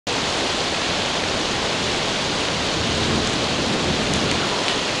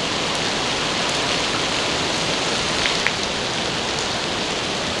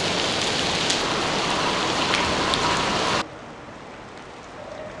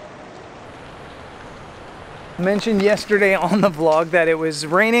I mentioned yesterday on the vlog that it was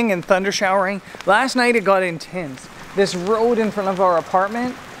raining and thunder showering. Last night it got intense. This road in front of our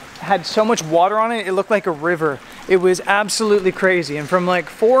apartment had so much water on it, it looked like a river. It was absolutely crazy. And from like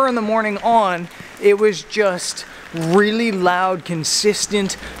 4 in the morning on, it was just really loud,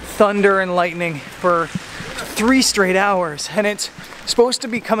 consistent thunder and lightning for 3 straight hours. And it's supposed to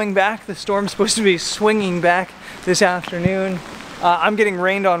be coming back. The storm's supposed to be swinging back this afternoon. I'm getting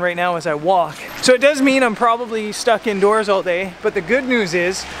rained on right now as I walk. So it does mean I'm probably stuck indoors all day, but the good news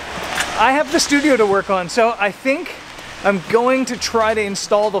is I have the studio to work on. So I think I'm going to try to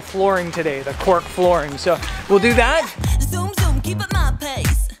install the flooring today, the cork flooring. So we'll do that. Zoom, zoom, keep at my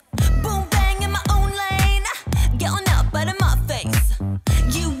pace. Boom, bang in my own lane. Get on up, out of my face.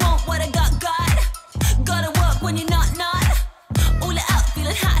 You want what I got. Gotta work when you're not. All it out,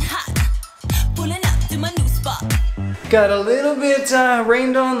 feeling hot. Pulling up to my new spot. Got a little bit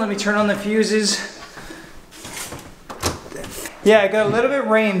rained on. Let me turn on the fuses. Yeah, I got a little bit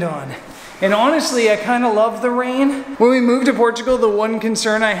rained on. And honestly, I kind of love the rain. When we moved to Portugal, the one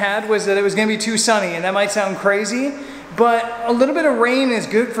concern I had was that it was gonna be too sunny, and that might sound crazy, but a little bit of rain is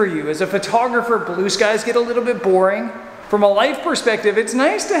good for you. As a photographer, blue skies get a little bit boring. From a life perspective, it's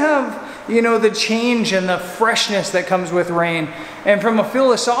nice to have, you know, the change and the freshness that comes with rain. And from a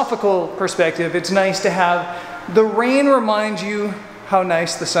philosophical perspective, it's nice to have the rain remind you how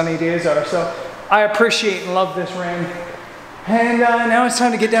nice the sunny days are. So I appreciate and love this rain. And now it's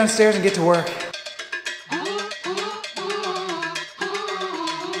time to get downstairs and get to work.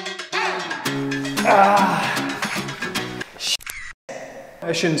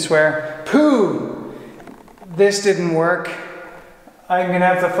 I shouldn't swear. Poo! This didn't work. I'm gonna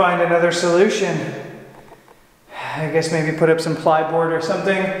have to find another solution. I guess maybe put up some plyboard or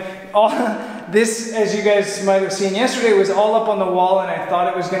something. This, as you guys might have seen yesterday, was all up on the wall and I thought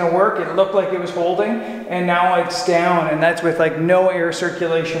it was gonna work. It looked like it was holding, and now it's down, and that's with like no air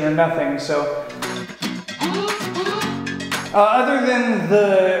circulation or nothing. So, other than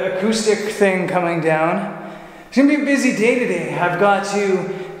the acoustic thing coming down, it's gonna be a busy day today. I've got to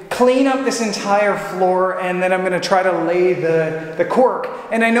clean up this entire floor, and then I'm gonna try to lay the cork.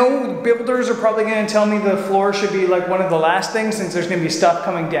 And I know builders are probably gonna tell me the floor should be like one of the last things since there's gonna be stuff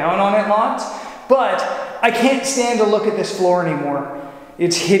coming down on it lots. But I can't stand to look at this floor anymore.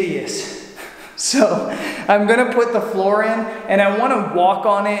 It's hideous. So I'm gonna put the floor in, and I wanna walk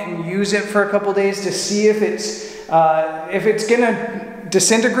on it and use it for a couple days to see if it's gonna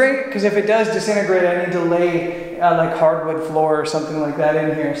disintegrate, because if it does disintegrate, I need to lay like hardwood floor or something like that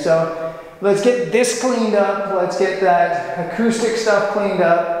in here. So let's get this cleaned up, let's get that acoustic stuff cleaned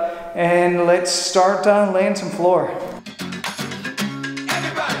up, and let's start laying some floor.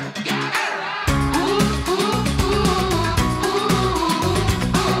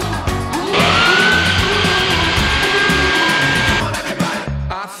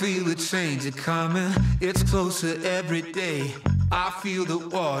 I feel the change is coming, it's closer every day. I feel the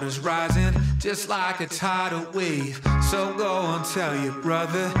waters rising, just like a tidal wave. So go and tell your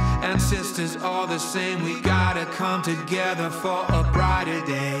brother and sisters all the same. We gotta come together for a brighter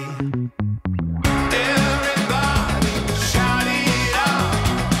day. Everybody shout it out.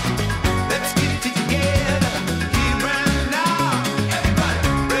 Let's get together here and now. Everybody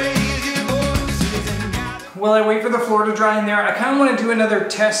raise your voices and gather. While I wait for the floor to dry in there, I kind of want to do another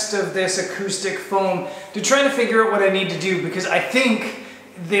test of this acoustic foam to try to figure out what I need to do, because I think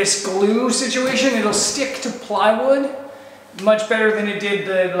this glue situation, it'll stick to plywood much better than it did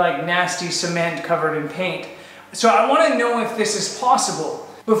the like nasty cement covered in paint. So I want to know if this is possible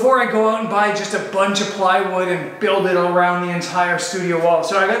before I go out and buy just a bunch of plywood and build it around the entire studio wall.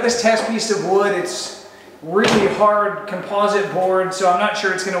 So I got this test piece of wood. It's really hard composite board, so I'm not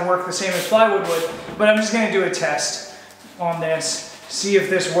sure it's going to work the same as plywood would, but I'm just going to do a test on this, see if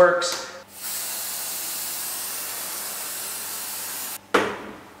this works.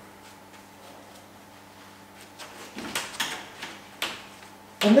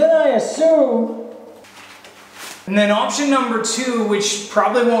 And then I assume, and then option number 2, which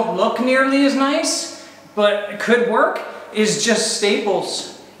probably won't look nearly as nice, but it could work, is just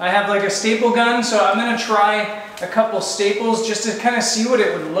staples. I have like a staple gun, so I'm gonna try a couple staples just to kind of see what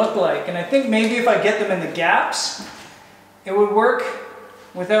it would look like. And I think maybe if I get them in the gaps, it would work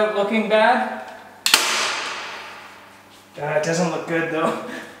without looking bad. It doesn't look good though.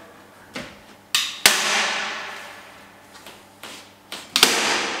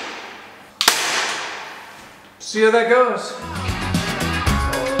 See how that goes.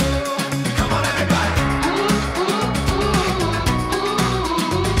 Come on, everybody.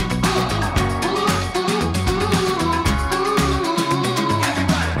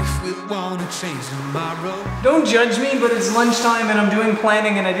 If we wanna change tomorrow, Don't judge me, but it's lunchtime and I'm doing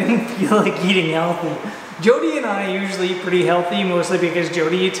planning and I didn't feel like eating healthy. Jody and I usually eat pretty healthy, mostly because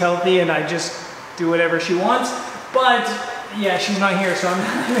Jody eats healthy and I just do whatever she wants. But yeah, she's not here, so I'm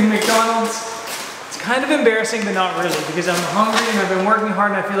having McDonald's. It's kind of embarrassing, but not really, because I'm hungry and I've been working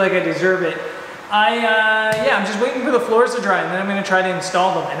hard and I feel like I deserve it. I'm just waiting for the floors to dry and then I'm gonna try to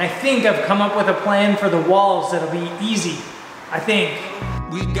install them. And I think I've come up with a plan for the walls that'll be easy, I think.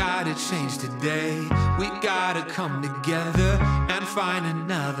 We gotta change today. We gotta come together and find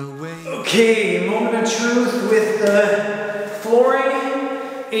another way. Okay, moment of truth with the flooring.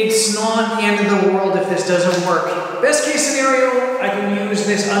 It's not the end of the world if this doesn't work. Best case scenario, I can use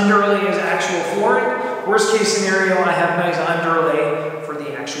this underlay as actual flooring. Worst case scenario, I have nice underlay for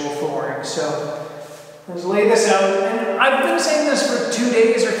the actual flooring. So let's lay this out. And I've been saying this for 2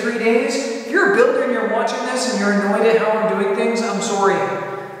 days or 3 days. If you're a builder and you're watching this and you're annoyed at how I'm doing things, I'm sorry.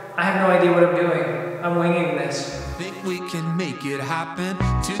 I have no idea what I'm doing. I'm winging this. Think we can make it happen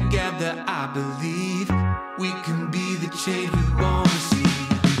together. I believe we can be the change we want to see.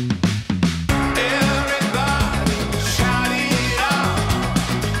 Everybody, shout it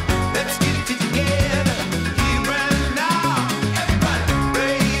out. Let's get together here and now. Everybody,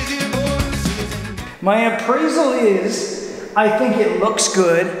 raise your voices. My appraisal is, I think it looks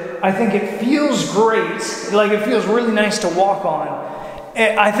good. I think it feels great. Like it feels really nice to walk on.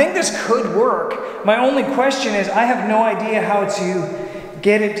 I think this could work. My only question is I have no idea how to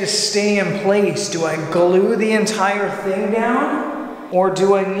get it to stay in place. Do I glue the entire thing down? Or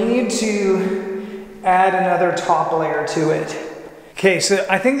do I need to add another top layer to it? Okay, so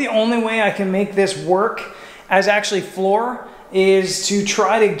I think the only way I can make this work as actually floor is to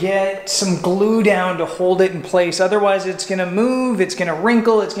try to get some glue down to hold it in place. Otherwise it's gonna move, it's gonna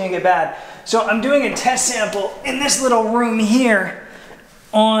wrinkle, it's gonna get bad. So I'm doing a test sample in this little room here.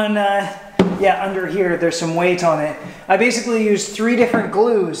 On, under here, there's some weight on it. I basically used 3 different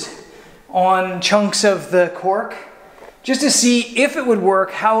glues on chunks of the cork just to see if it would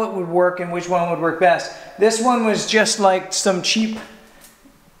work, how it would work, and which one would work best. This one was just like some cheap,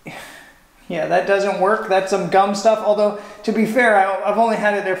 yeah, that doesn't work. That's some gum stuff, although to be fair, I've only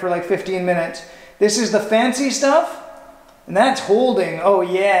had it there for like 15 minutes. This is the fancy stuff, and that's holding. Oh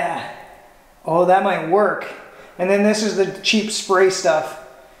yeah, oh that might work. And then this is the cheap spray stuff.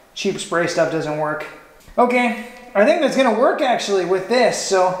 Cheap spray stuff doesn't work. Okay, I think that's gonna work actually with this,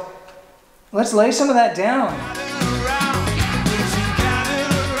 so let's lay some of that down.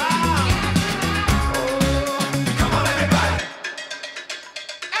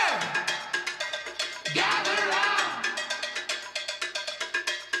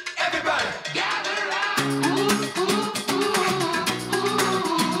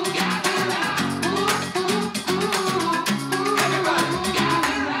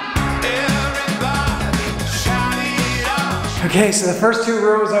 Okay, so the first 2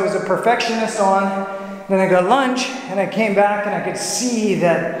 rows I was a perfectionist on, then I got lunch and I came back and I could see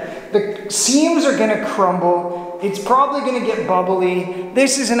that the seams are gonna crumble. It's probably gonna get bubbly.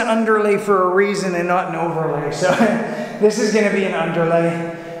 This is an underlay for a reason and not an overlay, so this is gonna be an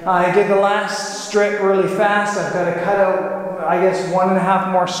underlay. I did the last strip really fast. I've got to cut out, I guess,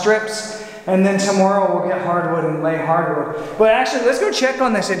 1.5 more strips, and then tomorrow we'll get hardwood and lay hardwood. But actually, let's go check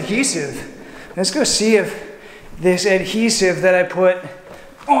on this adhesive. Let's go see if this adhesive that I put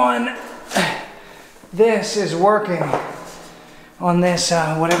on this is working on this,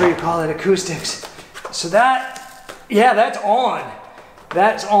 whatever you call it, acoustics. So that, yeah, that's on.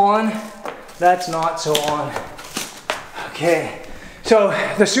 That's on. That's not so on. Okay, so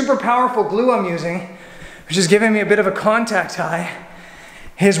the super powerful glue I'm using, which is giving me a bit of a contact high,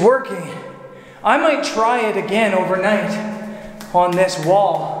 is working. I might try it again overnight on this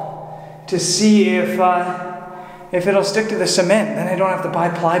wall to see if it'll stick to the cement. Then I don't have to buy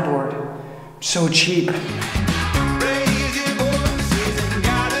plyboard. So cheap.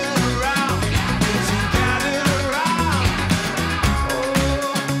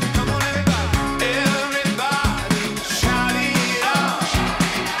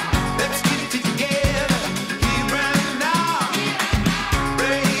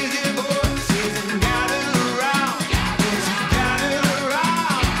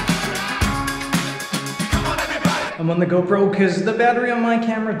 I'm on the GoPro because the battery on my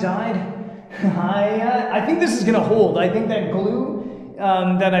camera died. I think this is gonna hold. I think that glue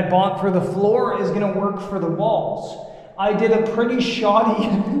that I bought for the floor is gonna work for the walls. I did a pretty shoddy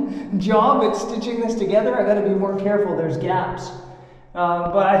job at stitching this together. I gotta be more careful, there's gaps.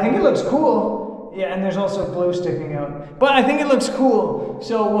 But I think it looks cool. Yeah, and there's also glue sticking out. But I think it looks cool.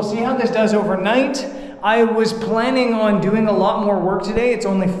 So we'll see how this does overnight. I was planning on doing a lot more work today. It's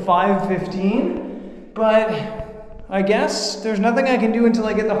only 5:15. but I guess there's nothing I can do until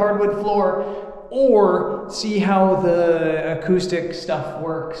I get the hardwood floor or see how the acoustic stuff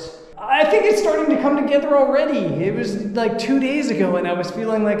works. I think it's starting to come together already. It was like 2 days ago and I was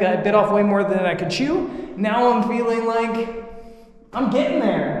feeling like I bit off way more than I could chew. Now I'm feeling like I'm getting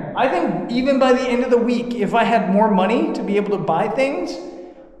there. I think even by the end of the week, if I had more money to be able to buy things,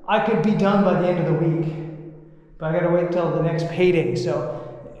 I could be done by the end of the week. But I gotta wait till the next payday. So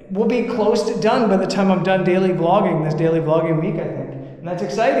we'll be close to done by the time I'm done daily vlogging, this daily vlogging week, I think. And that's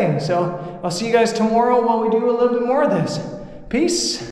exciting. So I'll see you guys tomorrow while we do a little bit more of this. Peace.